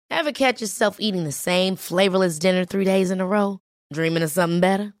Ever catch yourself eating the same flavorless dinner 3 days in a row? Dreaming of something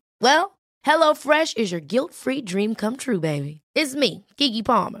better? Well, HelloFresh is your guilt-free dream come true, baby. It's me, Keke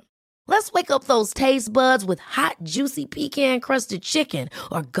Palmer. Let's wake up those taste buds with hot, juicy pecan-crusted chicken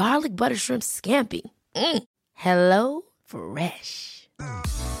or garlic butter shrimp scampi. Hello Fresh.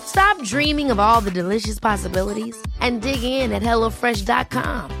 Stop dreaming of all the delicious possibilities and dig in at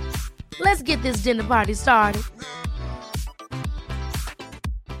HelloFresh.com. Let's get this dinner party started.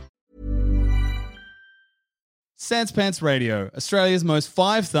 Sans Pants Radio, Australia's most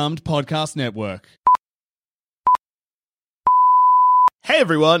five-thumbed podcast network. Hey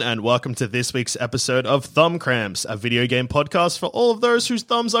everyone, and welcome to this week's episode of Thumb Cramps, a video game podcast for all of those whose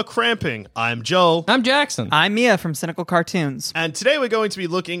thumbs are cramping. I'm Joel. I'm Jackson. I'm Mia from Cynical Cartoons. And today we're going to be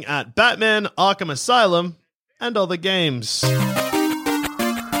looking at Batman Arkham Asylum and other games.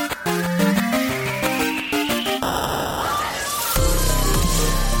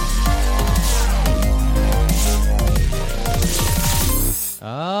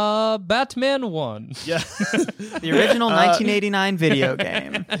 Batman 1. Yeah. The original 1989 video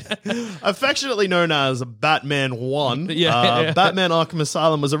game. Affectionately known as Batman 1. Yeah. Batman Arkham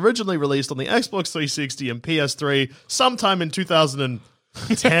Asylum was originally released on the Xbox 360 and PS3 sometime in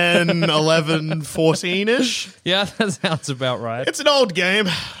 2010, 11, 14-ish. Yeah, that sounds about right. It's an old game,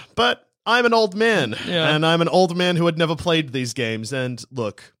 but I'm an old man. Yeah. And I'm an old man who had never played these games. And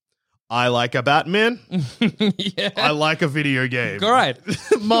look, I like a Batman. Yeah. I like a video game. Great.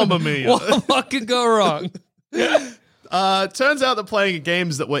 Mamma mia. What could go wrong? Turns out that playing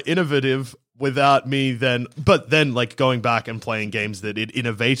games that were innovative without me but then like going back and playing games that it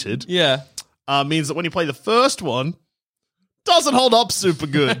innovated Yeah. means that when you play the first one, doesn't hold up super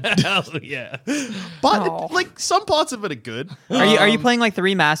good. Yeah. But Oh. like some parts of it are good. Are you playing like the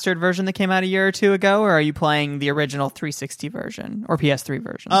remastered version that came out a year or two ago, or are you playing the original 360 version or PS3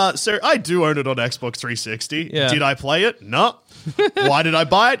 version? So I do own it on Xbox 360. Yeah. Did I play it? No. Why did I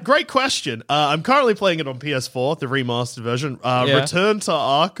buy it? Great question. I'm currently playing it on PS4, the remastered version. Return to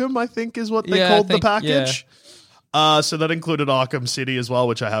Arkham, I think, is what they called the package. So that included Arkham City as well,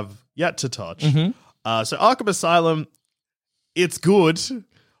 which I have yet to touch. Mm-hmm. So Arkham Asylum, it's good,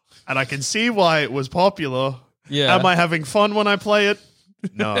 and I can see why it was popular. Yeah. Am I having fun when I play it?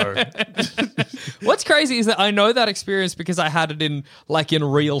 No. What's crazy is that I know that experience because I had it in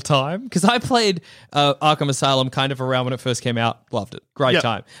real time. Because I played Arkham Asylum kind of around when it first came out. Loved it. Great Yep.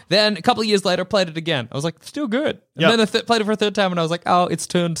 time. Then a couple of years later, played it again. I was like, still good. And Yep. then I played it for a third time and I was like, oh, it's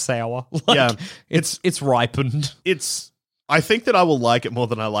turned sour. Yeah. It's ripened. I think that I will like it more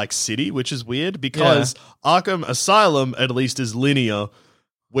than I like City, which is weird because Arkham Asylum at least is linear,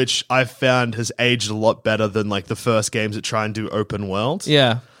 which I've found has aged a lot better than like the first games that try and do open world.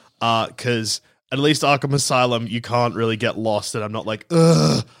 Yeah. Because at least Arkham Asylum, you can't really get lost, and I'm not like,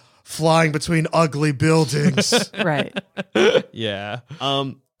 flying between ugly buildings. Right. Yeah.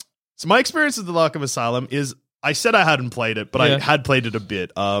 So my experience with the Arkham Asylum is, I said I hadn't played it, but I had played it a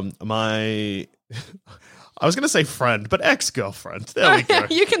bit. I was going to say friend, but ex-girlfriend. There we go.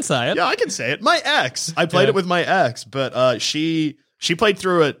 You can say it. Yeah, I can say it. My ex. I played it with my ex, but she played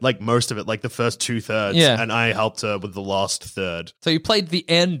through it, like most of it, like the first 2/3, and I helped her with the last third. So you played the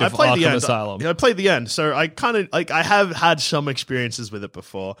end of Arkham Asylum. Yeah, I played the end, so I kind of like I have had some experiences with it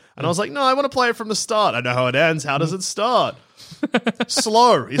before, and I was like, no, I want to play it from the start. I know how it ends. How does it start?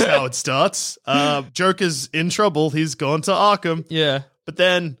 Slow is how it starts. Joker's in trouble. He's gone to Arkham. Yeah. But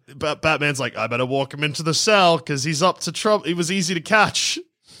then Batman's like, I better walk him into the cell because he's up to trouble. He was easy to catch.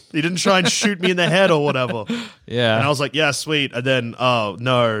 He didn't try and shoot me in the head or whatever. Yeah. And I was like, yeah, sweet. And then, oh,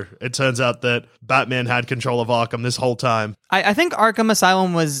 no. It turns out that Batman had control of Arkham this whole time. I think Arkham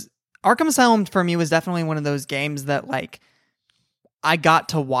Asylum for me was definitely one of those games that like I got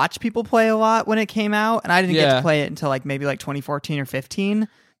to watch people play a lot when it came out, and I didn't get to play it until like maybe like 2014 or 15.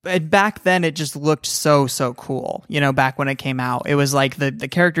 But back then, it just looked so cool. You know, back when it came out, it was like the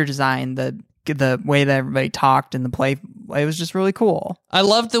character design, the way that everybody talked, and the play. It was just really cool. I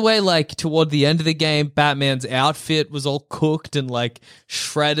loved the way, like, toward the end of the game, Batman's outfit was all cooked and, like,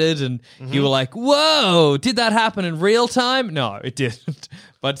 shredded, and you were like, whoa, did that happen in real time? No, it didn't.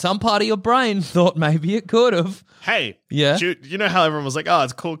 But some part of your brain thought maybe it could have. Hey, Yeah? you know how everyone was like, oh,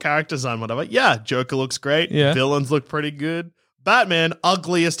 it's cool character design, whatever. Yeah, Joker looks great. Yeah. Villains look pretty good. Batman,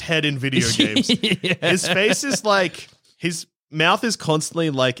 ugliest head in video games. Yeah. His face is like, his mouth is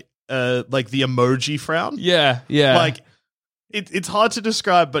constantly like the emoji frown. Yeah, yeah. Like, it's hard to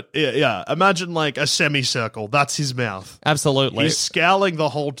describe, but yeah, imagine like a semicircle. That's his mouth. Absolutely. He's scowling the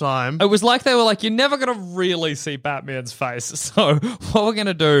whole time. It was like they were like, you're never going to really see Batman's face. So what we're going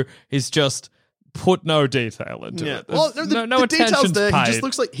to do is just put no detail into it. Well, No the details there. paid.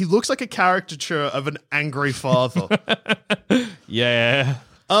 He looks like a caricature of an angry father. Yeah.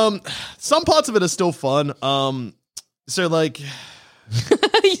 Some parts of it are still fun. So like,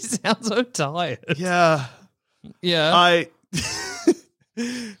 You sound so tired. yeah, Yeah.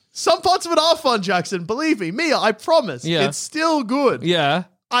 Some parts of it are fun, Jackson. Believe me, Mia, I promise. Yeah. It's still good. Yeah.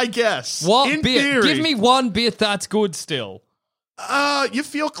 I guess. What In bit? theory. Give me one bit that's good still. You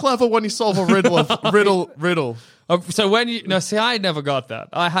feel clever when you solve a riddle. So when you I never got that.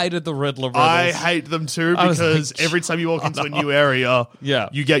 I hated the Riddler riddles. I hate them too I was because like, every time you walk into a new area, Yeah.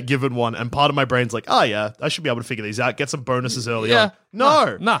 you get given one, and part of my brain's like, oh yeah, I should be able to figure these out, get some bonuses early Yeah. on.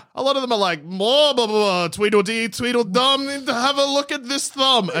 No, Nah. A lot of them are like, blah, blah, blah, Tweedledee, Tweedledum, have a look at this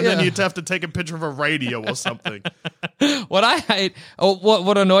thumb, and then Yeah. you'd have to take a picture of a radio or something. What I hate, or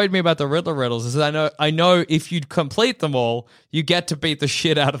what annoyed me about the Riddler riddles is I know if you'd complete them all, you get to beat the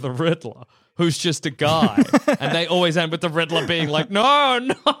shit out of the Riddler, who's just a guy, and they always end with the Riddler being like, no,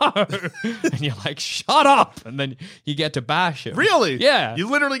 and you're like, shut up, and then you get to bash him. Really? Yeah. You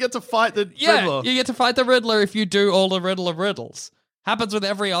literally get to fight the Yeah, Riddler. you get to fight the Riddler if you do all the Riddler riddles. Happens with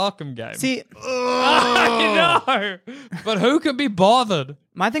every Arkham game. See, I know, but who can be bothered?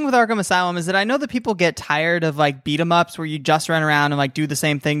 my thing with Arkham Asylum is that I know that people get tired of like beat 'em ups where you just run around and like do the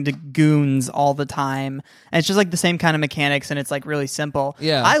same thing to goons all the time. And it's just like the same kind of mechanics and it's like really simple.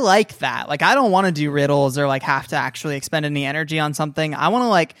 Yeah. I like that. Like I don't want to do riddles or like have to actually expend any energy on something. I want to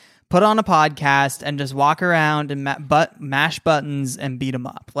like put on a podcast and just walk around and mash buttons and beat 'em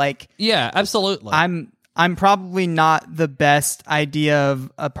up. Like Yeah, absolutely. I'm probably not the best idea of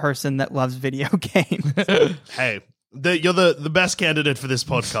a person that loves video games. Hey, you're the best candidate for this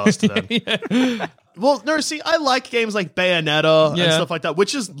podcast then. Well, no, see, I like games like Bayonetta and Yeah. stuff like that,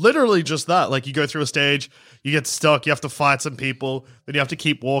 which is literally just that. Like, you go through a stage, you get stuck, you have to fight some people, then you have to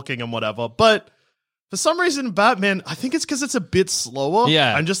keep walking and whatever. But for some reason, Batman, I think it's because it's a bit slower.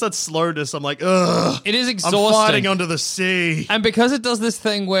 Yeah. And just that slowness, I'm like, ugh. It is I'm exhausting. fighting under the sea. And because it does this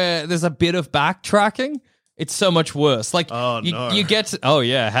thing where there's a bit of backtracking, it's so much worse. Like, Oh, no. you get to, oh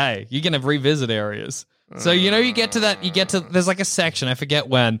yeah, hey, you're going to revisit areas. So, you get to, there's like a section, I forget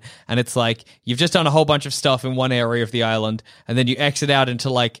when, and it's like, you've just done a whole bunch of stuff in one area of the island, and then you exit out into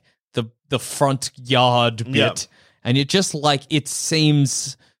like the front yard bit, Yep. and you're just like, it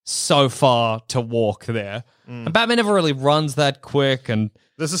seems so far to walk there. And Batman never really runs that quick, and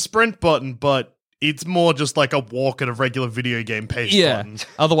There's a sprint button, but it's more just like a walk at a regular video game pace button.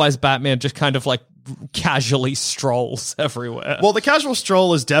 Otherwise, Batman just kind of like casually strolls everywhere. Well, the casual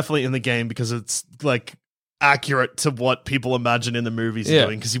stroll is definitely in the game because it's like accurate to what people imagine in the movies Yeah.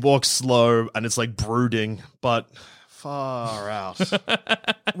 doing, because he walks slow and it's like brooding, but far out.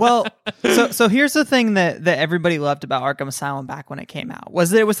 Well, so here's the thing that everybody loved about Arkham Asylum back when it came out was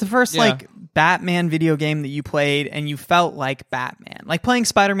that it was the first Yeah. like Batman video game that you played and you felt like Batman. Like playing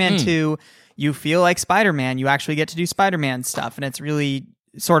Spider-Man 2, you feel like Spider-Man. You actually get to do Spider-Man stuff and it's really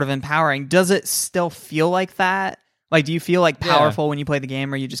sort of empowering. Does it still feel like that? Like, do you feel like powerful when you play the game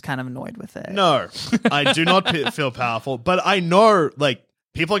or are you just kind of annoyed with it? No, I do not feel powerful, but I know like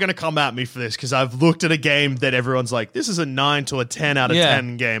people are going to come at me for this because I've looked at a game that everyone's like, this is a 9 to a 10 out of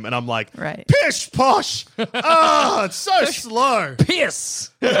 10 game. And I'm like, Right. pish posh. It's so slow. Piss!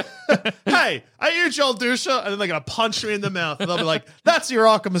 Hey, are you Joel Dusha? And then they're going to punch me in the mouth. And they'll be like, that's your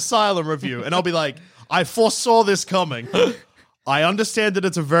Arkham Asylum review. And I'll be like, I foresaw this coming. I understand that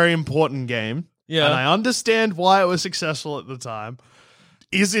it's a very important game. Yeah. And I understand why it was successful at the time.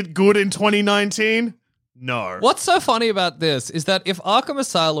 Is it good in 2019? No. What's so funny about this is that if Arkham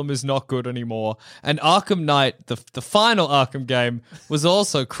Asylum is not good anymore, and Arkham Knight, the final Arkham game, was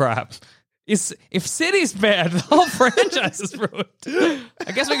also crap, if City's bad, the whole franchise is ruined.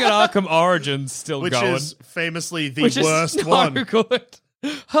 I guess we got Arkham Origins still Which going. is famously the which worst is no one. good.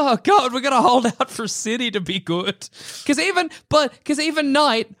 Oh God, we're gonna hold out for City to be good. Because even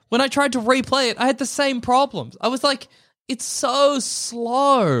Night, when I tried to replay it, I had the same problems. I was like, it's so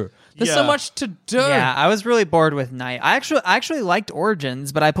slow. There's so Yeah. much to do. Yeah, I was really bored with Night. I actually liked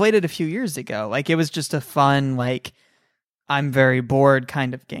Origins, but I played it a few years ago. Like it was just a fun, like I'm very bored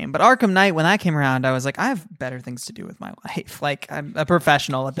kind of game. But Arkham Knight, when that came around, I was like, I have better things to do with my life. Like I'm a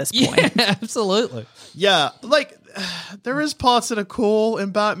professional at this point. Yeah, absolutely. Yeah, like there is parts that are cool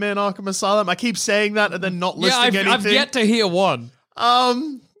in Batman Arkham Asylum. I keep saying that and then not listing anything. I've yet to hear one.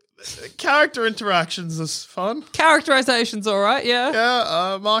 character interactions is fun. Characterization's all right, yeah.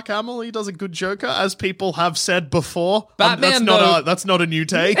 Yeah, Mark Hamill, he does a good Joker, as people have said before. Batman, that's not a new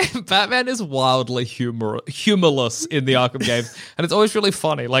take. Batman is wildly humorless in the Arkham games, and it's always really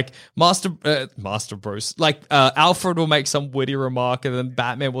funny. Like Master Bruce, like Alfred will make some witty remark, and then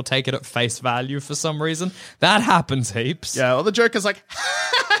Batman will take it at face value for some reason. That happens heaps. Yeah, well, the Joker's like,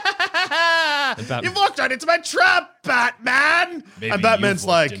 you walked right into my trap, Batman! And Batman's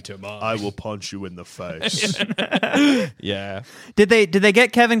like, I will punch you in the face. Yeah. Did they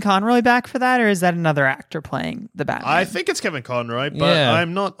get Kevin Conroy back for that, or is that another actor playing the Batman? I think it's Kevin Conroy, but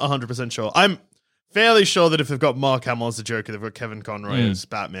I'm not 100% sure. I'm fairly sure that if they've got Mark Hamill as the Joker, they've got Kevin Conroy as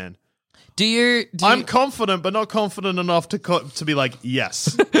Batman. I'm confident, but not confident enough to be like,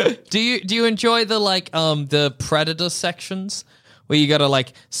 yes. Do you enjoy the Predator sections where you got to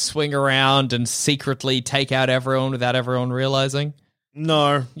like swing around and secretly take out everyone without everyone realizing?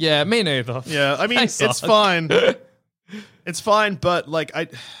 No. Yeah, me neither. Yeah, I mean, it's fine. It's fine, but like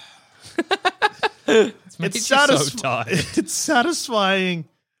it's satisfying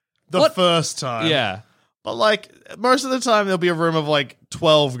the first time. Yeah. But like most of the time there'll be a room of like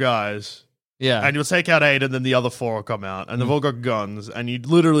 12 guys. Yeah. And you'll take out 8 and then the other 4 will come out and they've all got guns and you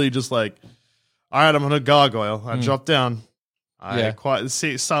literally just like, all right, I'm going to gargoyle. I drop down. I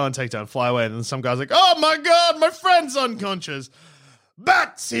see silent takedown, fly away, and then some guy's like, "Oh my god, my friend's unconscious.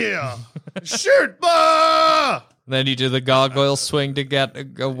 Bats here. Shoot!" Then you do the gargoyle swing to get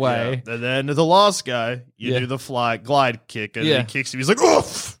away. Yeah. And then the last guy, you do the glide kick, and he kicks him. He's like,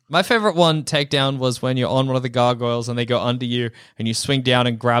 "Oof!" My favorite one takedown was when you're on one of the gargoyles and they go under you and you swing down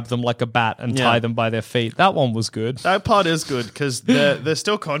and grab them like a bat and tie them by their feet. That one was good. That part is good because they're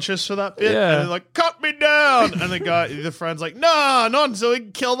still conscious for that bit. Yeah. And they're like, "Cut me down!" And the friend's like, "No, not until we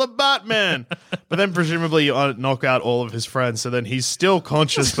can kill the Batman." But then presumably you knock out all of his friends, so then he's still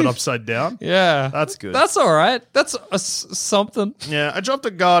conscious but upside down. Yeah. That's good. That's all right. That's something. Yeah, I dropped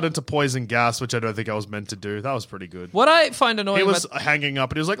a guard into poison gas, which I don't think I was meant to do. That was pretty good. What I find annoying, he was hanging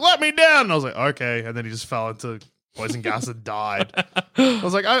up and he was like, "Let me down." And I was like, "Okay." And then he just fell into poison gas and died. I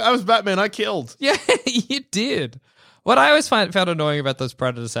was like, I was Batman. I killed. Yeah, you did. What I always found annoying about those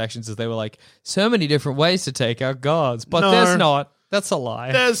Predator sections is they were like, so many different ways to take out guards. But there's not. That's a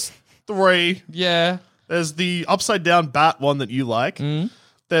lie. There's 3. Yeah. There's the upside down bat one that you like.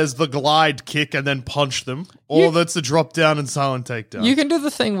 There's the glide kick and then punch them. Or that's the drop down and silent takedown. You can do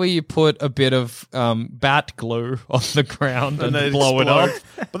the thing where you put a bit of bat glue on the ground and blow it up.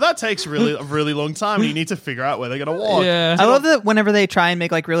 But that takes a really long time and you need to figure out where they're going to walk. Yeah. I love that whenever they try and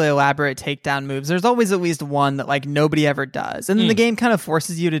make like really elaborate takedown moves, there's always at least one that like nobody ever does. And then the game kind of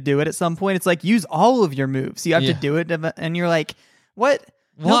forces you to do it at some point. It's like, use all of your moves. You have to do it. And you're like, what?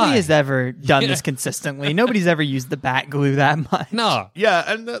 Why? Nobody has ever done this consistently. Nobody's ever used the bat glue that much. No. Yeah,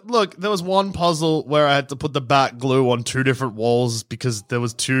 and look, there was one puzzle where I had to put the bat glue on 2 different walls because there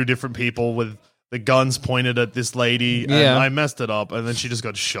was 2 different people with the guns pointed at this lady, and I messed it up, and then she just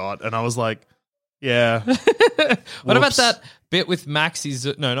got shot, and I was like, yeah. What about that bit with Maxi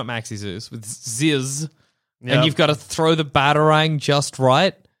Zeus? No, not Maxi Zeus, with Ziz, and you've got to throw the batarang just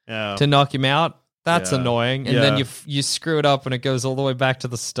right to knock him out? That's annoying. And then you screw it up and it goes all the way back to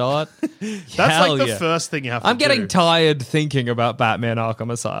the start. That's like the first thing you have to do. I'm getting tired thinking about Batman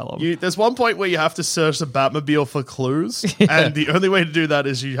Arkham Asylum. There's one point where you have to search the Batmobile for clues. And the only way to do that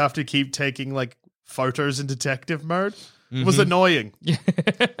is you have to keep taking like photos in detective mode. It was annoying.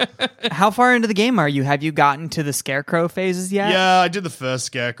 How far into the game are you? Have you gotten to the Scarecrow phases yet? Yeah, I did the first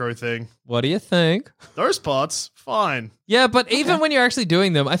Scarecrow thing. What do you think? Those parts, fine. Yeah, but even when you're actually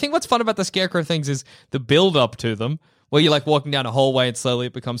doing them, I think what's fun about the Scarecrow things is the build up to them, where you're like walking down a hallway and slowly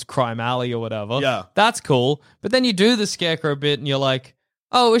it becomes Crime Alley or whatever. Yeah. That's cool. But then you do the Scarecrow bit and you're like,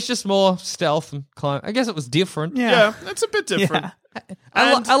 oh, it's just more stealth and climb. I guess it was different. Yeah, it's a bit different. Yeah.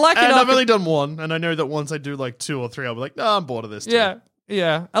 I like it. I've only done 1, and I know that once I do like 2 or 3, I'll be like, "No, I'm bored of this." Yeah.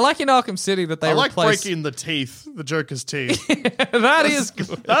 I like in Arkham City that they like breaking the Joker's teeth. That is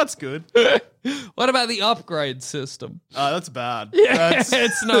good. That's good. What about the upgrade system? That's bad. Yeah,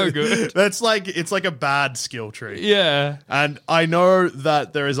 it's no good. It's like a bad skill tree. Yeah. And I know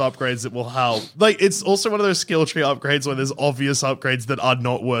that there is upgrades that will help. Like, it's also one of those skill tree upgrades where there's obvious upgrades that are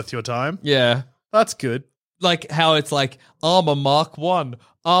not worth your time. Yeah. That's good. Like how it's like Armor Mark 1,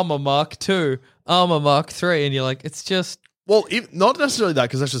 Armor Mark 2, Armor Mark 3, and you're like, it's just... Well, not necessarily that,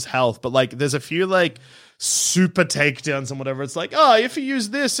 because that's just health, but like there's a few like super takedowns and whatever. It's like, oh, if you use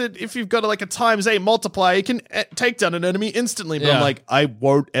this, if you've got like a ×8 multiplier, you can take down an enemy instantly. But I'm like, I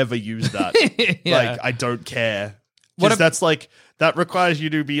won't ever use that. Like, I don't care. Because that requires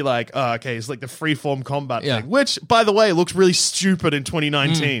you to be like, oh, okay, it's like the freeform combat thing, which, by the way, looks really stupid in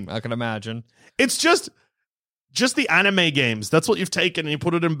 2019. I can imagine. It's just the anime games. That's what you've taken and you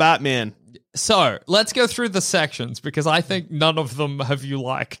put it in Batman. So let's go through the sections because I think none of them have you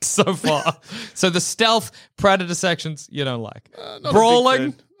liked so far. So the stealth Predator sections you don't like.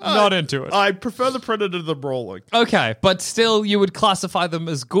 Brawling, not into it. I prefer the Predator to the brawling. Okay, but still you would classify them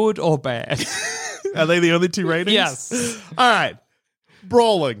as good or bad? Are they the only two ratings? Yes. All right.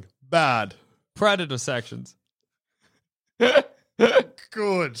 Brawling, bad. Predator sections. Good.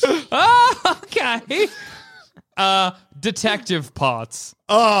 Oh, okay. Detective parts.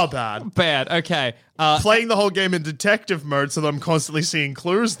 Oh, bad. Bad. Okay. Playing the whole game in detective mode so that I'm constantly seeing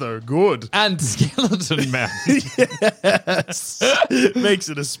clues, though. Good. And Skeleton Man. Yes. Makes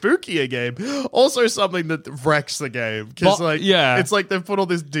it a spookier game. Also something that wrecks the game. Because, it's like they've put all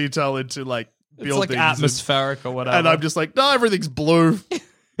this detail into, like, buildings. It's like atmospheric or whatever. And I'm just like, no, everything's blue.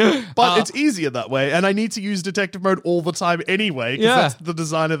 But it's easier that way, and I need to use detective mode all the time anyway, because that's the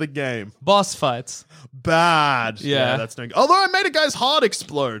design of the game. Boss fights. Bad. Yeah, that's no good. Although I made a guy's heart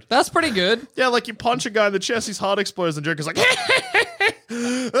explode. That's pretty good. Yeah, like you punch a guy in the chest, his heart explodes, and Joker's like,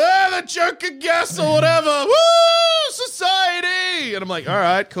 the Joker gas or whatever. Woo! Society! And I'm like, all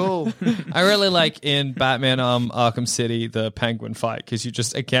right, cool. I really like in Batman Arkham City the Penguin fight, because you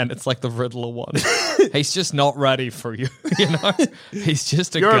just, again, it's like the Riddler one. He's just not ready for you, you know? He's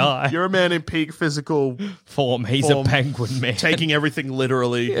just a guy. You're a man in peak physical form. He's a penguin man. Taking everything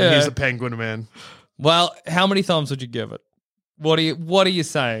literally. Yeah. He's a penguin man. Well, how many thumbs would you give it? What are you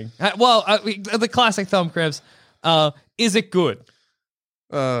saying? Well, the classic thumb cramps. Is it good?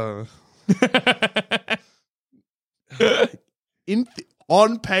 On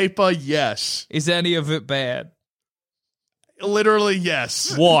paper, yes. Is any of it bad? Literally,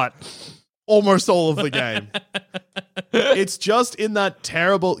 yes. What? Almost all of the game. It's just in that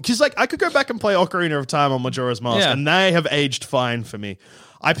terrible... Because, like, I could go back and play Ocarina of Time on Majora's Mask, and they have aged fine for me.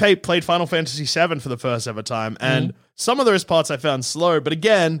 I played Final Fantasy VII for the first ever time, and some of those parts I found slow, but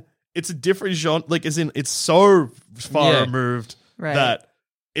again, it's a different genre. Like, as in, it's so far removed that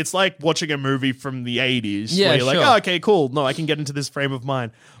it's like watching a movie from the 80s where you're like, oh, okay, cool. No, I can get into this frame of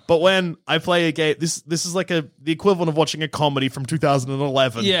mind. But when I play a game, this is like the equivalent of watching a comedy from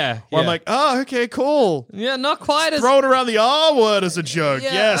 2011. Yeah. Where I'm like, oh, okay, cool. Yeah, not quite as... Throwing around the R word as a joke.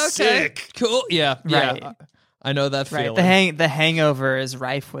 Yeah, okay. Sick. Cool. Yeah. Right. I know that feeling. Right. The Hangover is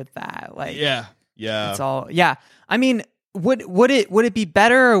rife with that. Like, yeah. It's all, I mean, would it be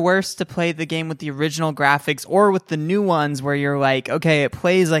better or worse to play the game with the original graphics or with the new ones where you're like, okay, it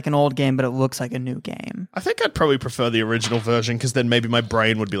plays like an old game, but it looks like a new game? I think I'd probably prefer the original version because then maybe my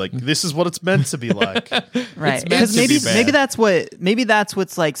brain would be like, this is what it's meant to be like. Right. Because maybe that's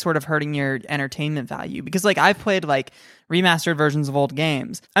what's like sort of hurting your entertainment value. Because like I've played like remastered versions of old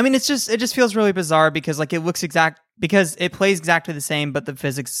games. I mean, it just feels really bizarre because like it plays exactly the same, but the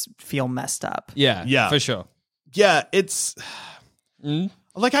physics feel messed up. Yeah, for sure. Yeah, it's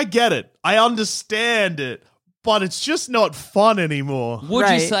like I get it. I understand it, but it's just not fun anymore. Would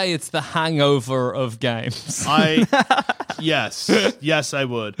you say it's the Hangover of games? Yes, I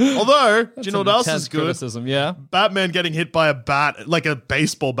would. Although, do you know what else is good? Criticism, yeah. Batman getting hit by a bat, like a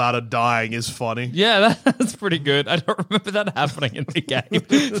baseball bat, and dying is funny. Yeah, that's pretty good. I don't remember that happening in the game.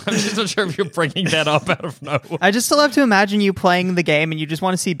 I'm just not sure if you're bringing that up out of nowhere. I just love to imagine you playing the game and you just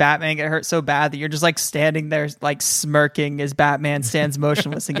want to see Batman get hurt so bad that you're just like standing there like smirking as Batman stands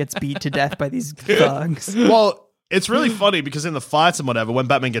motionless and gets beat to death by these thugs. Well, it's really funny because in the fights and whatever, when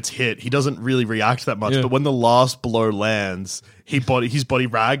Batman gets hit, he doesn't really react that much. Yeah. But when the last blow lands, his body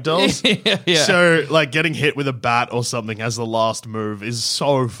ragdolls. Yeah. So, like, getting hit with a bat or something as the last move is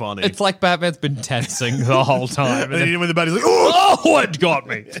so funny. It's like Batman's been tensing the whole time. And then when the bat is like, oh, it got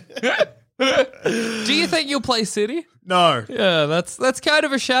me. Do you think you'll play City? No. Yeah, that's kind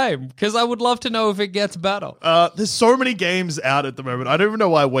of a shame because I would love to know if it gets better. There's so many games out at the moment. I don't even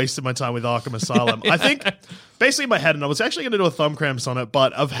know why I wasted my time with Arkham Asylum. I think basically in my head, and I was actually going to do a thumb cramps on it,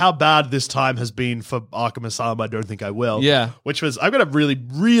 but of how bad this time has been for Arkham Asylum, I don't think I will. Yeah. Which was, I've got a really,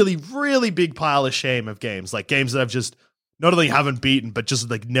 really, really big pile of shame of games, like games that I've just not only haven't beaten, but just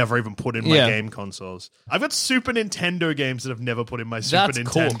like never even put in my game consoles. I've got Super Nintendo games that I've never put in my Super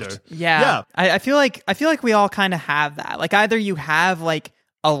Nintendo. Cooked. Yeah. I feel like we all kind of have that. Like either you have like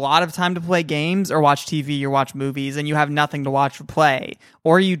a lot of time to play games or watch TV or watch movies and you have nothing to watch or play,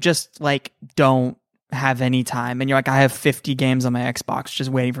 or you just like don't have any time and you're like, I have 50 games on my Xbox just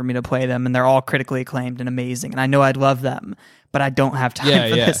waiting for me to play them and they're all critically acclaimed and amazing and I know I'd love them, but I don't have time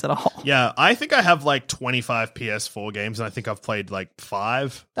for this at all. Yeah, I think I have like 25 PS4 games and I think I've played like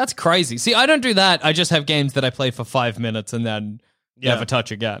 5. That's crazy. See, I don't do that. I just have games that I play for 5 minutes and then never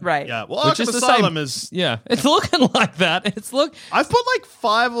touch again. Right. Yeah. Well, Which Arkham is the Asylum same. is. Yeah, it's looking like that. I've put like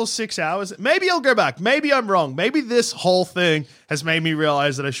 5 or 6 hours. Maybe I'll go back. Maybe I'm wrong. Maybe this whole thing has made me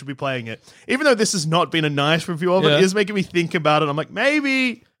realize that I should be playing it. Even though this has not been a nice review of it, it is making me think about it. I'm like,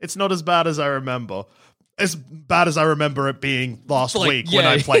 maybe it's not as bad as I remember. As bad as I remember it being last week when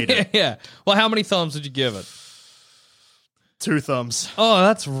I played it. Yeah. Well, how many thumbs did you give it? 2 thumbs. Oh,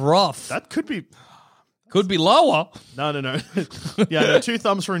 that's rough. That could be lower. No. Yeah, no, 2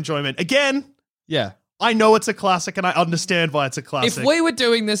 thumbs for enjoyment. Again, Yeah. I know it's a classic and I understand why it's a classic. If we were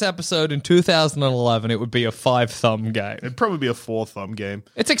doing this episode in 2011, it would be a 5-thumb game. It'd probably be a 4-thumb game.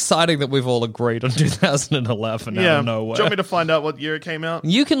 It's exciting that we've all agreed on 2011 out of nowhere. Do you want me to find out what year it came out?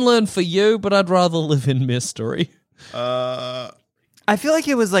 You can learn for you, but I'd rather live in mystery. I feel like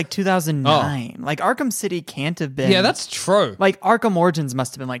it was like 2009. Like Arkham City can't have been. Yeah, that's true. Like Arkham Origins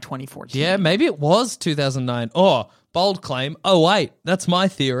must have been like 2014. Yeah, maybe it was 2009. Oh, bold claim. Oh, wait, that's my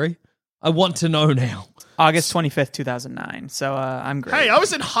theory. I want to know now. August 25th, 2009. So I'm great. Hey, I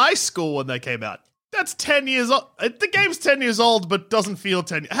was in high school when they came out. That's 10 years old. The game's 10 years old, but doesn't feel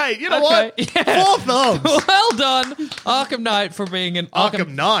 10. Hey, you know what? Yeah. 4 thumbs. Well done, Arkham Knight for being an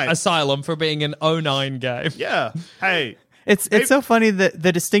Arkham Knight. Asylum for being an 09 game. Yeah. Hey. It's so funny that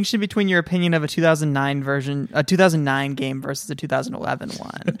the distinction between your opinion of a 2009 game versus a 2011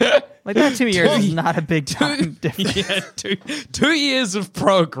 one. Like that 2 years is not a big time difference. Yeah, 2 years of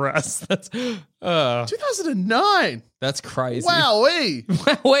progress. That's 2009. That's crazy.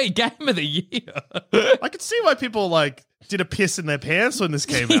 Wowee. Wait, game of the year. I could see why people like did a piss in their pants when this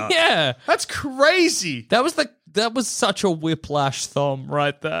came out. Yeah. That's crazy. That was such a whiplash thumb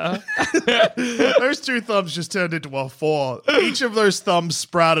right there. Those 2 thumbs just turned into a 4. Each of those thumbs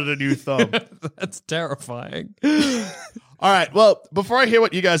sprouted a new thumb. That's terrifying. All right. Well, before I hear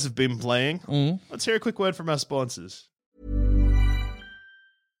what you guys have been playing, let's hear a quick word from our sponsors.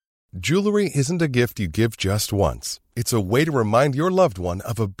 Jewelry isn't a gift you give just once. It's a way to remind your loved one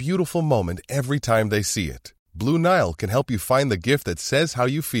of a beautiful moment every time they see it. Blue Nile can help you find the gift that says how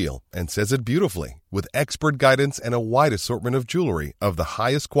you feel and says it beautifully, with expert guidance and a wide assortment of jewelry of the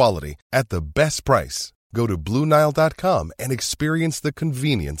highest quality at the best price. Go to BlueNile.com and experience the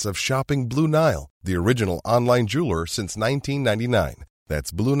convenience of shopping Blue Nile, the original online jeweler since 1999.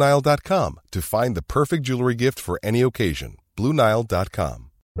 That's BlueNile.com to find the perfect jewelry gift for any occasion. BlueNile.com.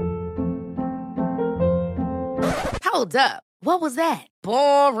 Hold up. What was that?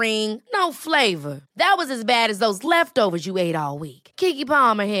 Boring. No flavor. That was as bad as those leftovers you ate all week. Keke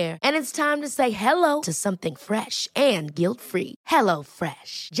Palmer here, and it's time to say hello to something fresh and guilt-free. Hello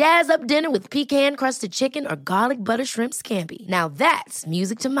Fresh. Jazz up dinner with pecan-crusted chicken or garlic butter shrimp scampi. Now that's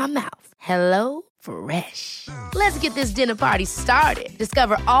music to my mouth. Hello Fresh. Let's get this dinner party started.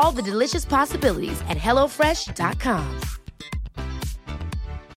 Discover all the delicious possibilities at HelloFresh.com.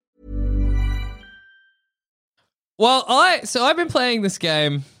 Well, I've been playing this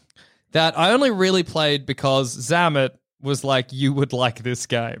game that I only really played because Zamet was like, you would like this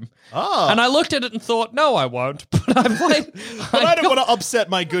game. Oh. And I looked at it and thought, no, I won't. But I played. But I don't want to upset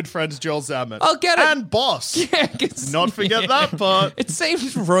my good friend Joel Zamet. I'll get it. And boss. Yeah, Not forget that part. It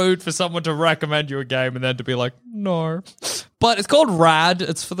seems rude for someone to recommend you a game and then to be like, no. But it's called Rad.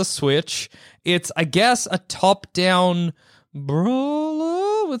 It's for the Switch. It's, I guess, a top-down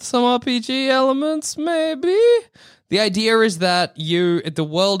brawler with some RPG elements, maybe? The idea is that the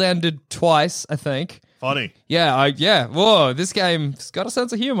world ended twice, I think. Funny. Yeah. Whoa, this game's got a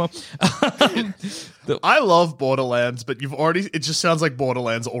sense of humor. I love Borderlands, but it just sounds like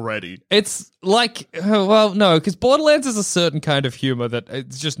Borderlands already. It's like, well, no, because Borderlands is a certain kind of humor that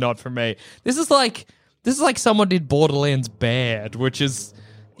it's just not for me. This is like someone did Borderlands bad, which is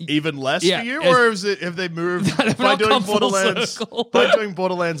even less for you, or have they moved by doing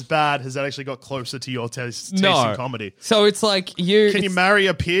Borderlands bad? Has that actually got closer to your taste in comedy? So it's like can you marry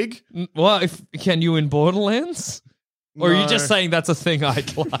a pig? Well, can you in Borderlands? Or are you just saying that's a thing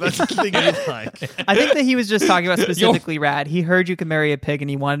I'd like? That's a thing I'd like. I think that he was just talking about specifically Rad. He heard you could marry a pig and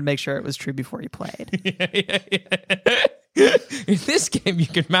he wanted to make sure it was true before he played. Yeah. In this game, you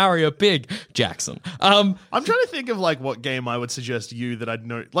can marry a pig, Jackson. I'm trying to think of like what game I would suggest you that I'd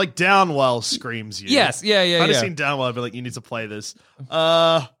know. Like Downwell screams you. Yes, yeah. I'd have seen Downwell. I'd be like, you need to play this.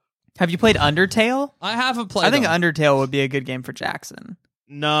 Have you played Undertale? I haven't played. I think Undertale would be a good game for Jackson.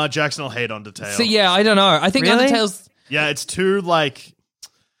 No, Jackson will hate Undertale. So yeah, I don't know. I think really? Undertale's. Yeah, it's too like.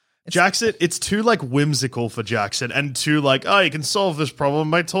 Jackson, it's too like whimsical for Jackson, and too like, oh, you can solve this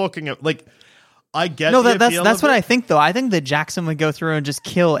problem by talking. Like, I get that's what I think though. I think that Jackson would go through and just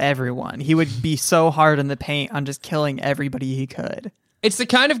kill everyone. He would be so hard in the paint on just killing everybody he could. It's the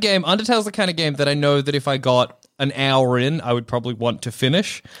kind of game. Undertale's the kind of game that I know that if I got an hour in, I would probably want to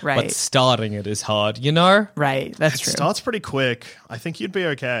finish. Right. But starting it is hard, you know? Right, that's true. It starts pretty quick. I think you'd be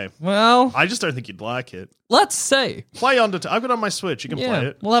okay. Well, I just don't think you'd like it. let's see. Play Undertale. I've got it on my Switch. You can play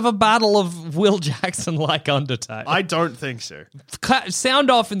it. We'll have a battle of Will Jackson like Undertale. I don't think so.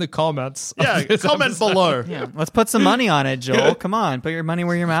 Sound off in the comments. Yeah, comment below. Yeah, let's put some money on it, Joel. Come on, put your money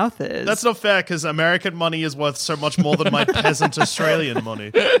where your mouth is. That's not fair because American money is worth so much more than my peasant Australian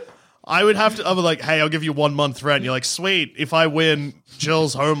money. I would be like, hey, I'll give you 1 month rent. You're like, sweet. If I win,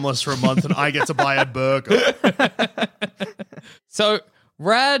 Jill's homeless for a month and I get to buy a burger. So,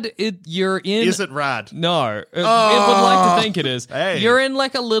 Rad, you're in... Is it rad? No. It would like to think it is. Hey. You're in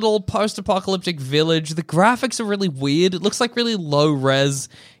like a little post-apocalyptic village. The graphics are really weird. It looks like really low res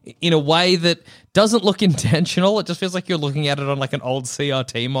in a way that doesn't look intentional. It just feels like you're looking at it on like an old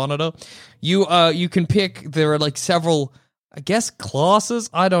CRT monitor. You can pick... There are like several... I guess classes,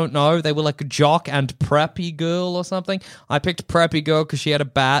 I don't know. They were like a jock and preppy girl or something. I picked preppy girl because she had a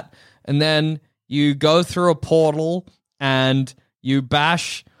bat. And then you go through a portal and you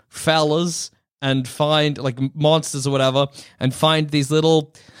bash fellas and find like monsters or whatever and find these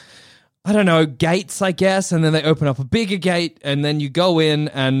little, I don't know, gates, I guess. And then they open up a bigger gate and then you go in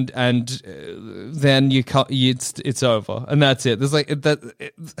and then it's over. And that's it. There's like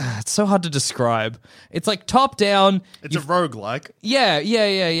it's so hard to describe. It's like top down. It's a roguelike.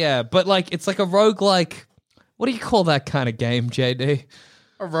 Yeah. But like it's like a roguelike. What do you call that kind of game, JD?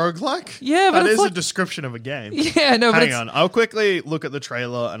 A roguelike? Yeah, but that it's is like... a description of a game. Yeah, no, but Hang on. I'll quickly look at the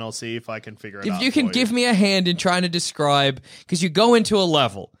trailer and I'll see if I can figure it out. If you can give me a hand in trying to describe, because you go into a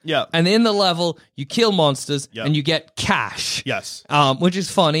level. Yeah. And in the level, you kill monsters Yep. and you get cash. Yes. Which is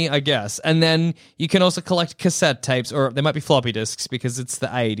funny, I guess. And then you can also collect cassette tapes, or they might be floppy disks because it's the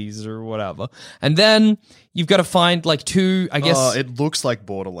 80s or whatever. And then you've got to find like two, I guess. It looks like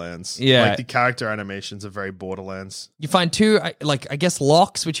Borderlands. Yeah. Like the character animations are very Borderlands. You find two, like, I guess,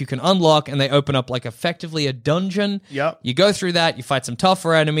 locks, which you can unlock, and they open up, like, effectively a dungeon. Yep. You go through that, you fight some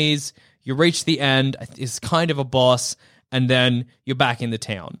tougher enemies, you reach the end, it's kind of a boss, and then you're back in the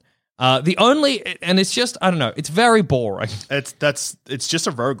town. And it's just, I don't know, it's very boring. It's just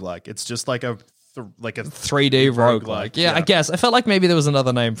a roguelike. It's just like a 3D roguelike. Yeah, I guess. I felt like maybe there was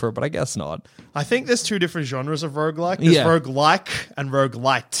another name for it, but I guess not. I think there's two different genres of roguelike. There's roguelike and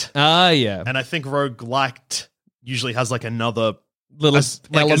roguelite. Yeah. And I think roguelite usually has like another little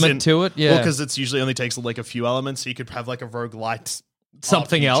element to it. Yeah. Well, because it's usually only takes like a few elements, so you could have like a roguelite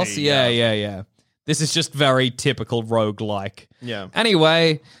something RPG, else. Yeah. This is just very typical roguelike. Yeah.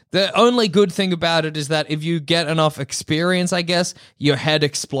 Anyway, the only good thing about it is that if you get enough experience, I guess, your head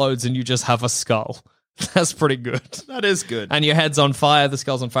explodes and you just have a skull. That's pretty good. That is good. And your head's on fire, the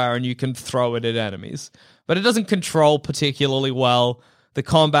skull's on fire, and you can throw it at enemies. But it doesn't control particularly well. The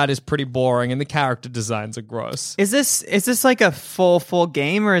combat is pretty boring, and the character designs are gross. Is this like a full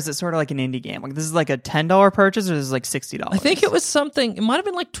game, or is it sort of like an indie game? Like this is like a $10 purchase, or is this like $60? I think it was something. It might have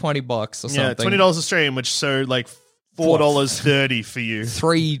been like $20 or something. Yeah, $20 Australian, which so like $4.30 for you.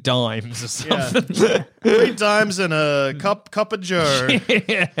 3 dimes or something. Yeah. 3 dimes and a cup of joe.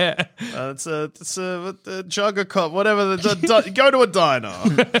 Yeah. It's a jug of cup, whatever. Go to a diner.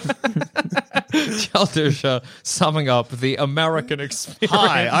 Joel Dusha summing up the American experience.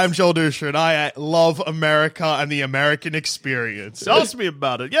 Hi, I'm Joel Dusha, and I love America and the American experience. Ask me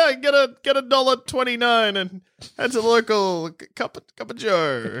about it. Yeah, get a $1.29 and head to the local cup of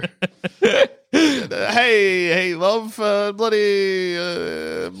joe. Hey, love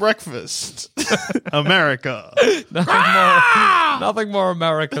bloody breakfast. America. Nothing more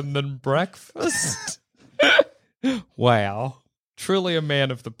American than breakfast. Wow. Truly a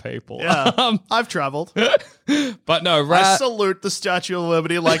man of the people. Yeah, I've traveled. But no, I salute the Statue of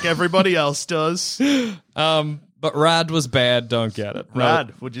Liberty like everybody else does. But Rad was bad, don't get it.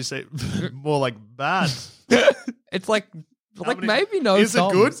 Rad, would you say? More like bad. It's like maybe no Is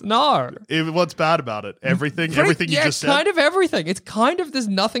songs. it good? No. What's bad about it? Everything you just said? Kind of everything. It's kind of, there's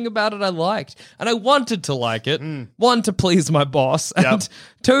nothing about it I liked. And I wanted to like it. One, to please my boss. And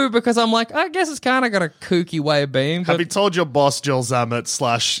two, because I'm like, I guess it's kind of got a kooky way of being. Have you told your boss, Jill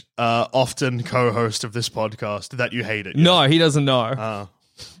Zammett / often co-host of this podcast, that you hate it? No, he doesn't know.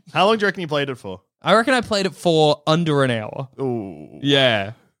 How long do you reckon you played it for? I reckon I played it for under an hour. Ooh.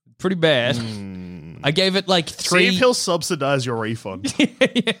 Yeah. Pretty bad. I gave it like 3. See if he'll subsidize your refund.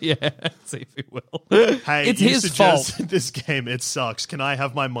 Yeah, see if he will. Hey, it's you his suggest fault. This game, it sucks. Can I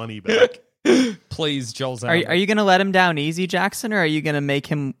have my money back? Please, Joel Zaman. Are you going to let him down easy, Jackson, or are you going to make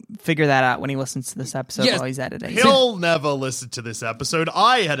him figure that out when he listens to this episode while he's editing? He'll never listen to this episode.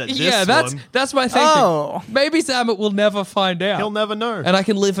 I edit this one. That's my thinking. Oh. Maybe Zamet will never find out. He'll never know. And I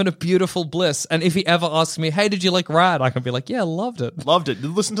can live in a beautiful bliss. And if he ever asks me, hey, did you like Rad? I can be like, yeah, loved it. Loved it.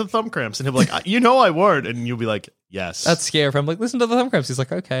 Listen to the Thumb Cramps. And he'll be like, you know I won't. And you'll be like, yes. That's scary. I'm like, listen to the Thumb Cramps. He's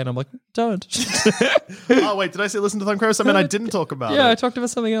like, okay. And I'm like, don't. Oh, wait, did I say listen to Thumb Cramps? I mean, I didn't talk about it. Yeah, I talked about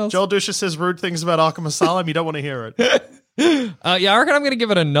something else. Joel Dusha says rude things about Arkham Asylum. You don't want to hear it. Yeah, I reckon I'm going to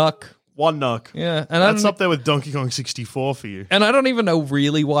give it a knock. One knock. Yeah. And that's up there with Donkey Kong 64 for you. And I don't even know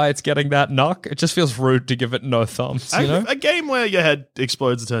really why it's getting that knock. It just feels rude to give it no thumbs, you know? A game where your head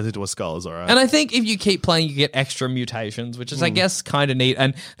explodes and turns into a skull is all right. And I think if you keep playing, you get extra mutations, which is, I guess, kind of neat.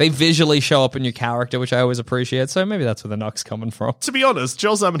 And they visually show up in your character, which I always appreciate. So maybe that's where the knock's coming from. To be honest,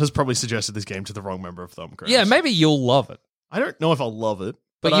 Joel Zaman has probably suggested this game to the wrong member of Thumb Cramps. Yeah, maybe you'll love it. I don't know if I'll love it.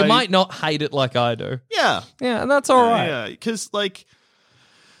 But you might not hate it like I do. Yeah. Yeah, and that's all right. Yeah, because,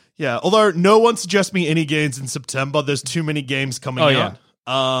 yeah, although no one suggests me any games in September, there's too many games coming out.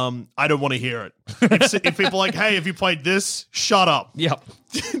 I don't want to hear it. If people are like, hey, have you played this? Shut up. Yep.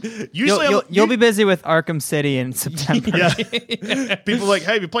 Usually you'll be busy with Arkham City in September. Yeah. People are like,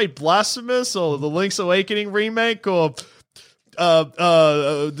 hey, have you played Blasphemous or the Link's Awakening remake or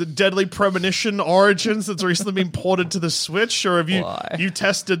the Deadly Premonition Origins that's recently been ported to the Switch, or have you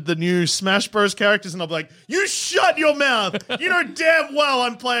tested the new Smash Bros characters? And I'll be like, you shut your mouth. You know damn well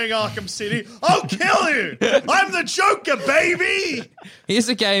I'm playing Arkham City. I'll kill you. I'm the Joker, baby. Here's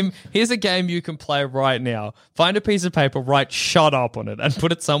a game you can play right now. Find a piece of paper, write shut up on it, and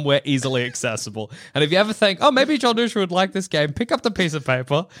put it somewhere easily accessible. And if you ever think, oh, maybe Joel Dusha would like this game, pick up the piece of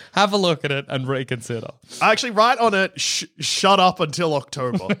paper, have a look at it, and reconsider. I actually write on it, shut up until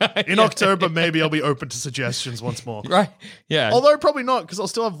October. In October, maybe I'll be open to suggestions once more. Right. Yeah. Although probably not, because I'll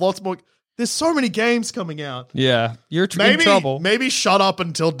still have lots more. There's so many games coming out. Yeah. You're in trouble. Maybe shut up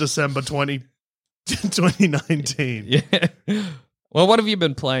until December 2019. Yeah. Well, what have you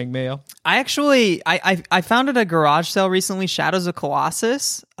been playing, Mia? I actually, I found at a garage sale recently Shadows of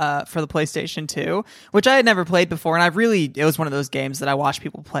Colossus for the PlayStation 2, which I had never played before. And it was one of those games that I watched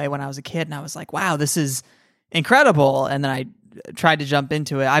people play when I was a kid. And I was like, wow, this is incredible. And then I tried to jump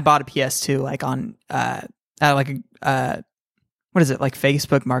into it. I bought a PS2 like on, what is it, like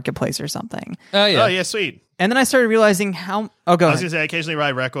Facebook Marketplace or soming. Oh, yeah. Oh, yeah, sweet. And then I started realizing how... Oh, go ahead. I was going to say, I occasionally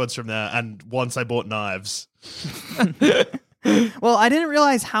write records from there, and once I bought knives. Well, I didn't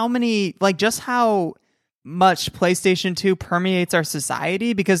realize how many, just how much PlayStation 2 permeates our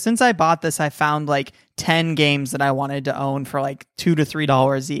society, because since I bought this, I found 10 games that I wanted to own for $2 to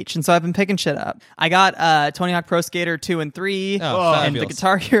 $3 each. And so I've been picking shit up. I got Tony Hawk Pro Skater 2 and 3 and the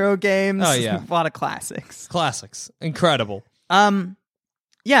Guitar Hero games. Oh, yeah. A lot of classics. Classics. Incredible.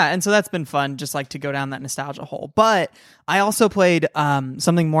 Yeah, and so that's been fun, just to go down that nostalgia hole. But I also played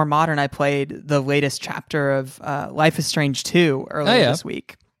something more modern. I played the latest chapter of Life is Strange 2 earlier this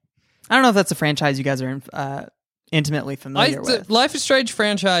week. I don't know if that's a franchise you guys are intimately familiar with. Life is Strange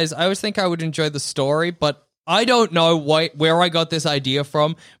franchise, I always think I would enjoy the story, but I don't know where I got this idea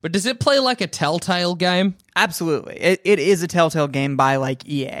from. But does it play like a Telltale game? Absolutely. It is a Telltale game by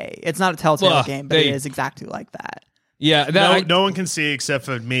EA. It's not a Telltale game, but it is exactly like that. Yeah, no one can see except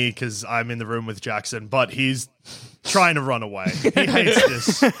for me because I'm in the room with Jackson, but he's trying to run away. He hates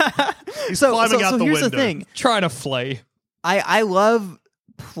this. He's climbing out the window. Here's the thing. Trying to flee. I love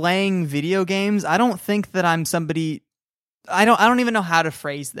playing video games. I don't think that I'm somebody... I don't even know how to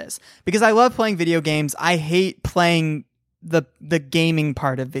phrase this, because I love playing video games. I hate playing the gaming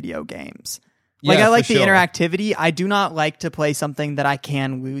part of video games. I like the interactivity. I do not like to play something that I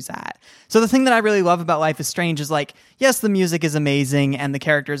can lose at. So the thing that I really love about Life is Strange is yes, the music is amazing and the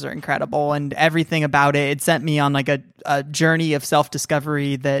characters are incredible and everything about it. It sent me on a journey of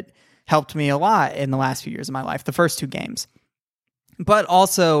self-discovery that helped me a lot in the last few years of my life, the first two games. But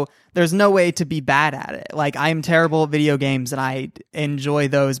also, there's no way to be bad at it. I am terrible at video games, and I enjoy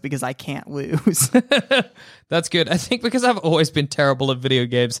those because I can't lose. That's good. I think because I've always been terrible at video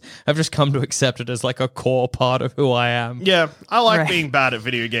games, I've just come to accept it as a core part of who I am. Yeah, I like being bad at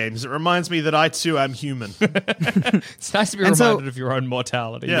video games. It reminds me that I, too, am human. It's nice to be reminded of your own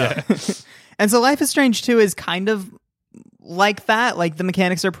mortality. Yeah. And so Life is Strange 2 is kind of like that. The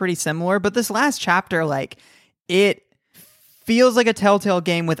mechanics are pretty similar, but this last chapter, it feels like a Telltale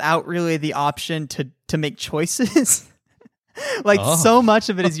game without really the option to make choices. So much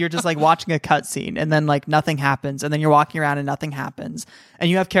of it is you're just watching a cutscene and then nothing happens, and then you're walking around and nothing happens, and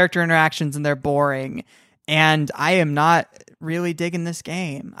you have character interactions and they're boring, and I am not really digging this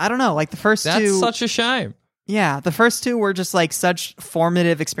game. I don't know, the first two... That's such a shame. Yeah, the first two were just like such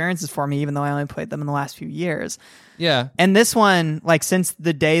formative experiences for me, even though I only played them in the last few years. Yeah. And this one, like since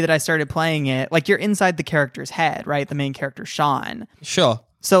the day that I started playing it, like you're inside the character's head, right? The main character, Sean. Sure.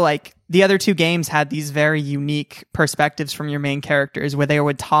 So like the other two games had these very unique perspectives from your main characters where they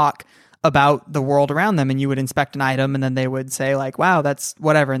would talk about the world around them and you would inspect an item and then they would say like, wow, that's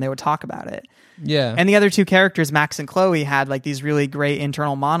whatever. And they would talk about it. Yeah. And the other two characters, Max and Chloe, had like these really great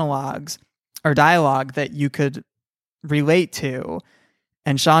internal monologues or dialogue that you could relate to.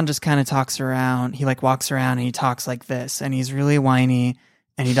 And Sean just kind of talks around. He like walks around and he talks like this and he's really whiny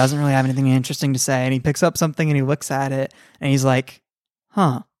and he doesn't really have anything interesting to say. And he picks up something and he looks at it and he's like,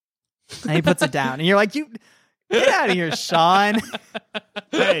 huh. And he puts it down and you're like, you get out of here, Sean.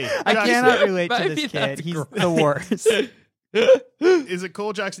 Hey, I Jackson. cannot relate to Maybe this kid. that's He's great. the worst. Is it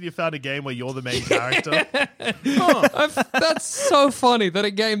cool, Jackson, you found a game where you're the main character? That's so funny that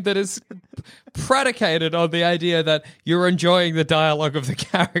a game that is predicated on the idea that you're enjoying the dialogue of the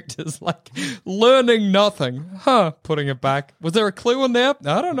characters, like learning nothing. Putting it back. Was there a clue in there?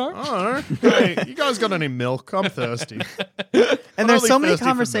 I don't know. I don't know. Hey, you guys got any milk? I'm thirsty. And there's only so many thirsty for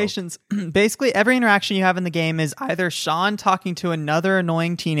conversations. Basically, every interaction you have in the game is either Sean talking to another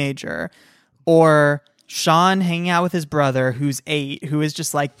annoying teenager or Sean hanging out with his brother who's 8, who is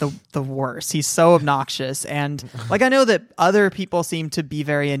just like the worst. He's so obnoxious. And like I know that other people seem to be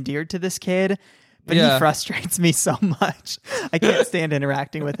very endeared to this kid, but he frustrates me so much. I can't stand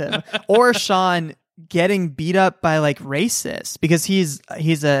interacting with him. Or Sean getting beat up by like racists because he's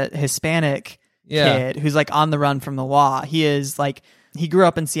a Hispanic kid who's like on the run from the law. He is like, he grew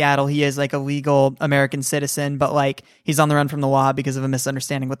up in Seattle. He is like a legal American citizen, but like he's on the run from the law because of a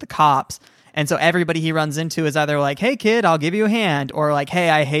misunderstanding with the cops. And so everybody he runs into is either like, hey kid, I'll give you a hand, or like, hey,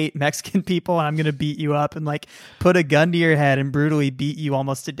 I hate Mexican people and I'm going to beat you up and like put a gun to your head and brutally beat you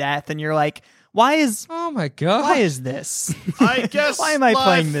almost to death. And you're like, Oh my god. why is this? I guess Why am I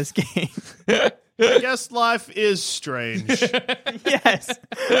playing this game? I guess life is strange. Yes,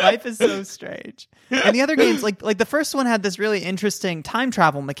 life is so strange. And the other games, like the first one had this really interesting time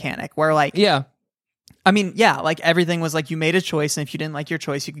travel mechanic where like, I mean, yeah, like everything was like you made a choice, and if you didn't like your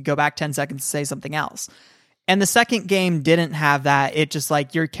choice, you could go back 10 seconds to say something else. And the second game didn't have that. It just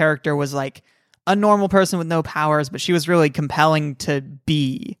like your character was like a normal person with no powers, but she was really compelling to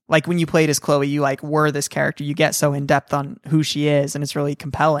be. Like when you played as Chloe, you like were this character. You get so in depth on who she is, and it's really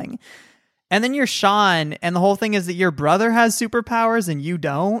compelling. And then you're Sean, and the whole thing is that your brother has superpowers and you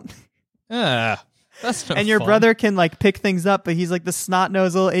don't. That's no and your fun. brother can like pick things up, but he's like the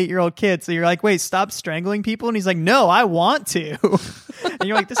snot-nosed little 8-year-old kid. So you're like, wait, stop strangling people. And he's like, no, I want to. And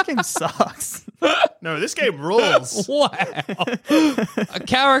you're like, this game sucks. No, this game rules. Wow. A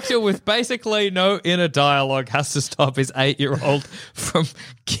character with basically no inner dialogue has to stop his 8-year-old from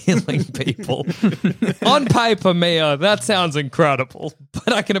killing people. On paper, Mia, that sounds incredible,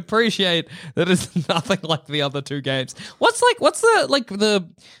 but I can appreciate that it's nothing like the other two games. What's the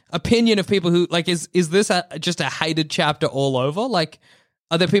opinion of people who like is this just a hated chapter all over? Like,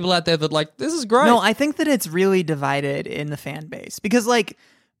 are there people out there that like this is great? No, I think that it's really divided in the fan base because like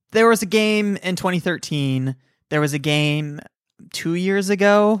there was a game in 2013. There was a game 2 years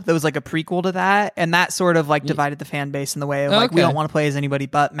ago that was like a prequel to that, and that sort of like divided the fan base in the way of like we don't want to play as anybody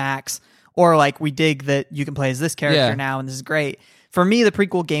but Max, or like we dig that you can play as this character now and this is great. For me, the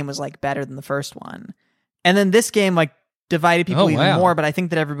prequel game was like better than the first one, and then this game like divided people even more. But I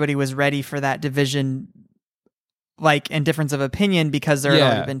think that everybody was ready for that division, like and difference of opinion because there had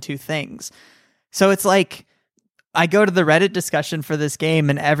already been two things. So it's like I go to the Reddit discussion for this game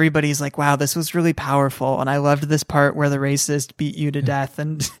and everybody's like, wow, this was really powerful. And I loved this part where the racist beat you to death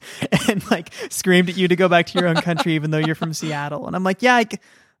and like screamed at you to go back to your own country, even though you're from Seattle. And I'm like, yeah,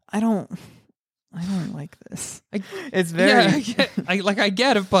 I don't like this. It's very, I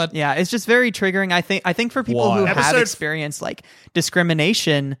get it, but yeah, it's just very triggering. I think for people who have experienced like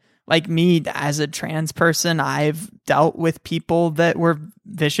discrimination, like me as a trans person, I've dealt with people that were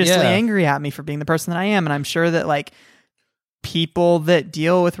viciously angry at me for being the person that I am. And I'm sure that like people that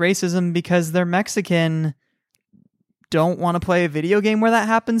deal with racism because they're Mexican don't want to play a video game where that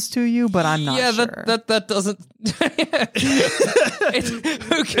happens to you, but I'm not sure. That doesn't...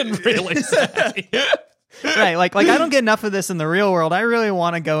 who can really say? Right, like I don't get enough of this in the real world. I really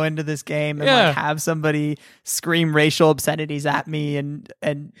want to go into this game and like have somebody scream racial obscenities at me and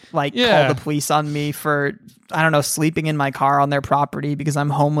like call the police on me for, I don't know, sleeping in my car on their property because I'm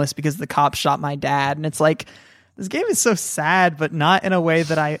homeless because the cops shot my dad. And it's like, this game is so sad, but not in a way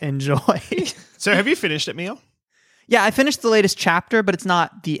that I enjoy. So have you finished it, Mia? Yeah, I finished the latest chapter, but it's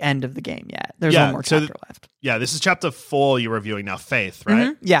not the end of the game yet. There's one more chapter left. Yeah, this is chapter 4 you're reviewing now, Faith, right?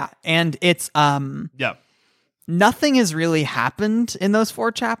 Mm-hmm. Yeah, and it's Yeah. nothing has really happened in those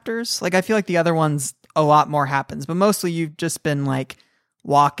 4 chapters. Like, I feel like the other ones, a lot more happens, but mostly you've just been like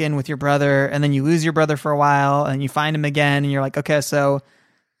walking with your brother, and then you lose your brother for a while, and you find him again, and you're like, okay, so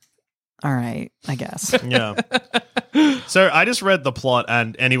all right, I guess. Yeah. So I just read the plot,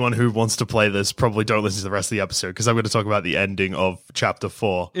 and anyone who wants to play this probably don't listen to the rest of the episode, because I'm going to talk about the ending of chapter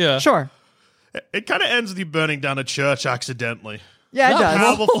 4. Yeah. Sure. It kind of ends with you burning down a church accidentally. Yeah, it does.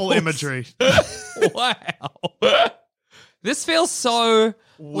 Powerful imagery. Wow. This feels so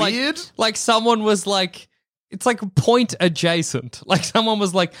Weird. Like someone was like, it's like point adjacent. Like someone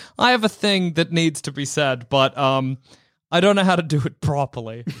was like, I have a thing that needs to be said, but I don't know how to do it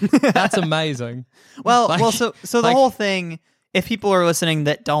properly. That's amazing. Well, so the whole thing, if people are listening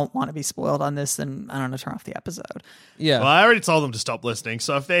that don't want to be spoiled on this, then I don't know, turn off the episode. Yeah. Well, I already told them to stop listening,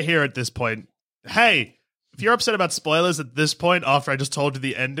 so if they're here at this point, hey, if you're upset about spoilers at this point after I just told you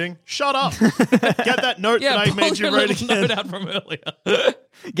the ending, shut up. Get that note that I made you write again. Note out from earlier.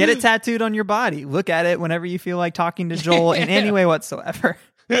 Get it tattooed on your body. Look at it whenever you feel like talking to Joel in any way whatsoever.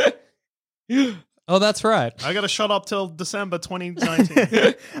 Oh, that's right. I got to shut up till December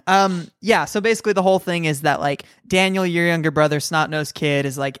 2019. Yeah, so basically the whole thing is that, like, Daniel, your younger brother, snot-nosed kid,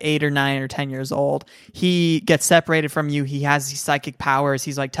 is like 8 or 9 or 10 years old. He gets separated from you. He has these psychic powers.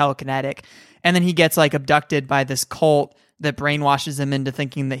 He's like telekinetic. And then he gets like abducted by this cult that brainwashes him into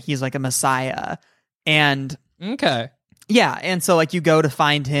thinking that he's like a messiah. And Okay. yeah, and so like you go to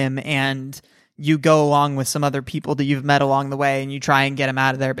find him, and you go along with some other people that you've met along the way, and you try and get him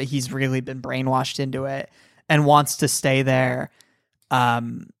out of there, but he's really been brainwashed into it and wants to stay there.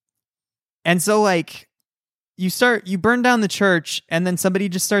 And so like you burn down the church, and then somebody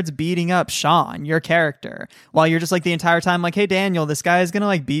just starts beating up Sean, your character, while you're just like the entire time like, hey Daniel, this guy is gonna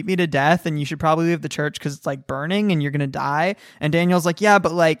like beat me to death, and you should probably leave the church because it's like burning and you're gonna die. And Daniel's like, yeah,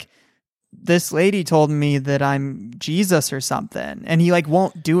 but like this lady told me that I'm Jesus or something, and he like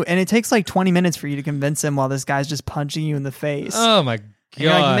won't do it. And it takes like 20 minutes for you to convince him while this guy's just punching you in the face. Oh my God. And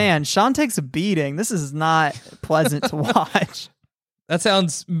you're like, man, Sean takes a beating. This is not pleasant to watch. That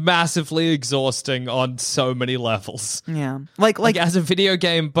sounds massively exhausting on so many levels. Yeah. Like as a video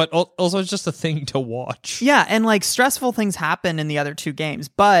game, but also it's just a thing to watch. Yeah, and like stressful things happen in the other 2 games,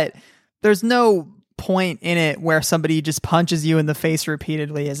 but there's no point in it where somebody just punches you in the face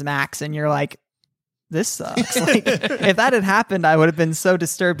repeatedly as Max, and you're like, this sucks. Like, if that had happened, I would have been so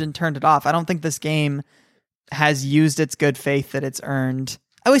disturbed and turned it off. I don't think this game has used its good faith that it's earned.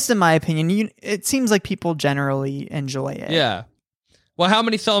 At least in my opinion, it seems like people generally enjoy it. Yeah. Well, how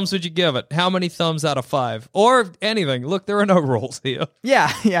many thumbs would you give it? How many thumbs out of 5? Or anything. Look, there are no rules here.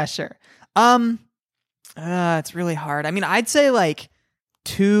 Yeah, sure. It's really hard. I mean, I'd say like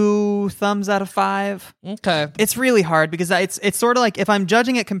 2 thumbs out of 5. Okay. It's really hard because it's sort of like, if I'm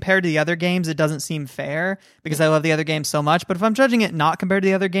judging it compared to the other games, it doesn't seem fair because I love the other games so much. But if I'm judging it not compared to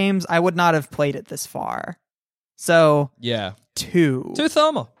the other games, I would not have played it this far. So yeah, 2. 2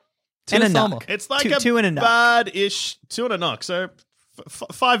 thumber. 2 and a thumber. knock. It's like two and a knock. bad-ish 2 and a knock, so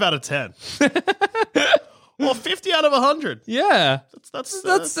 5 out of 10. Or 50 out of 100. Yeah.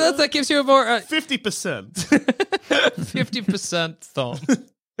 That gives you a more 50%. 50% thumb.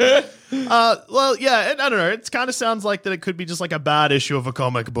 Well, yeah, I don't know. It kind of sounds like that it could be just like a bad issue of a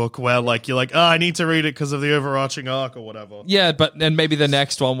comic book where like you're like, oh, I need to read it because of the overarching arc or whatever. Yeah, and maybe the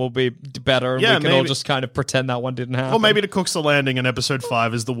next one will be better, and Yeah, we can all maybe. just kind of pretend that one didn't happen. Or maybe the Cook's the Landing in episode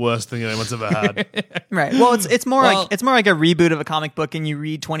 5 is the worst thing anyone's ever had. Right. Well, it's more Well- like a reboot of a comic book, and you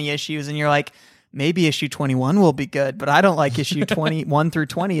read 20 issues, and you're like, maybe issue 21 will be good, but I don't like issue 21 through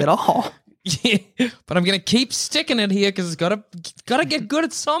 20 at all. Yeah, but I'm gonna keep sticking it here because it's gotta get good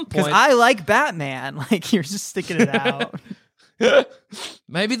at some Because point. I like Batman. Like, you're just sticking it out.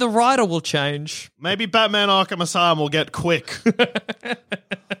 Maybe the writer will change. Maybe Batman Arkham Asylum will get quick.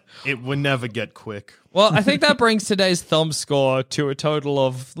 It will never get quick. Well, I think that brings today's thumb score to a total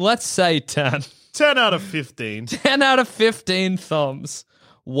of, let's say, 10. 10 out of 15. 10 out of 15 thumbs.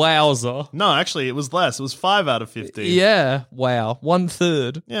 Wowza. No, actually, it was less. It was 5 out of 15. Yeah. Wow.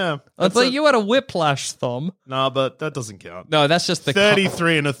 1/3. Yeah. I thought you had a whiplash thumb. No, but that doesn't count. No, that's just the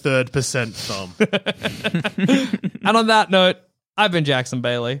 33.33% thumb. And on that note, I've been Jackson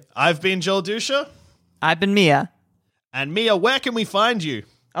Bailey. I've been Joel Dusha. I've been Mia. And Mia, where can we find you?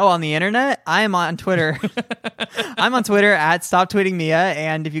 Oh, on the internet? I am on Twitter. I'm on Twitter at Stop Tweeting Mia.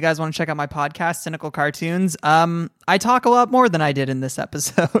 And if you guys want to check out my podcast, Cynical Cartoons, I talk a lot more than I did in this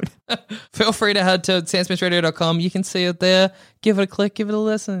episode. Feel free to head to sanspantsradio.com. You can see it there. Give it a click. Give it a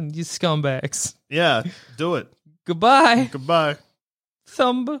listen. You scumbags. Yeah, do it. Goodbye. Goodbye.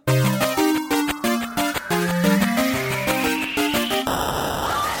 Thumb.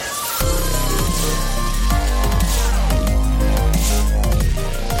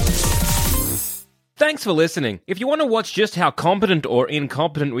 Thanks for listening. If you want to watch just how competent or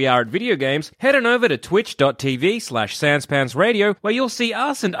incompetent we are at video games, head on over to twitch.tv/SansPantsRadio, where you'll see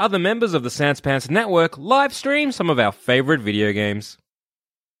us and other members of the Sanspants Network live stream some of our favorite video games.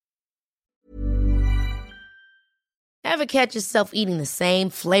 Ever catch yourself eating the same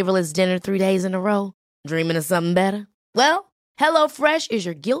flavorless dinner 3 days in a row? Dreaming of something better? Well, HelloFresh is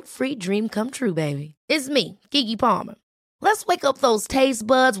your guilt-free dream come true, baby. It's me, Keke Palmer. Let's wake up those taste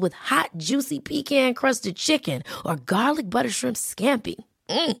buds with hot, juicy pecan-crusted chicken or garlic butter shrimp scampi.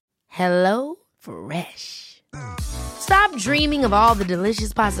 Hello Fresh. Stop dreaming of all the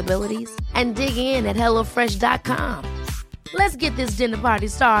delicious possibilities and dig in at HelloFresh.com. Let's get this dinner party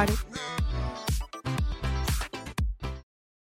started.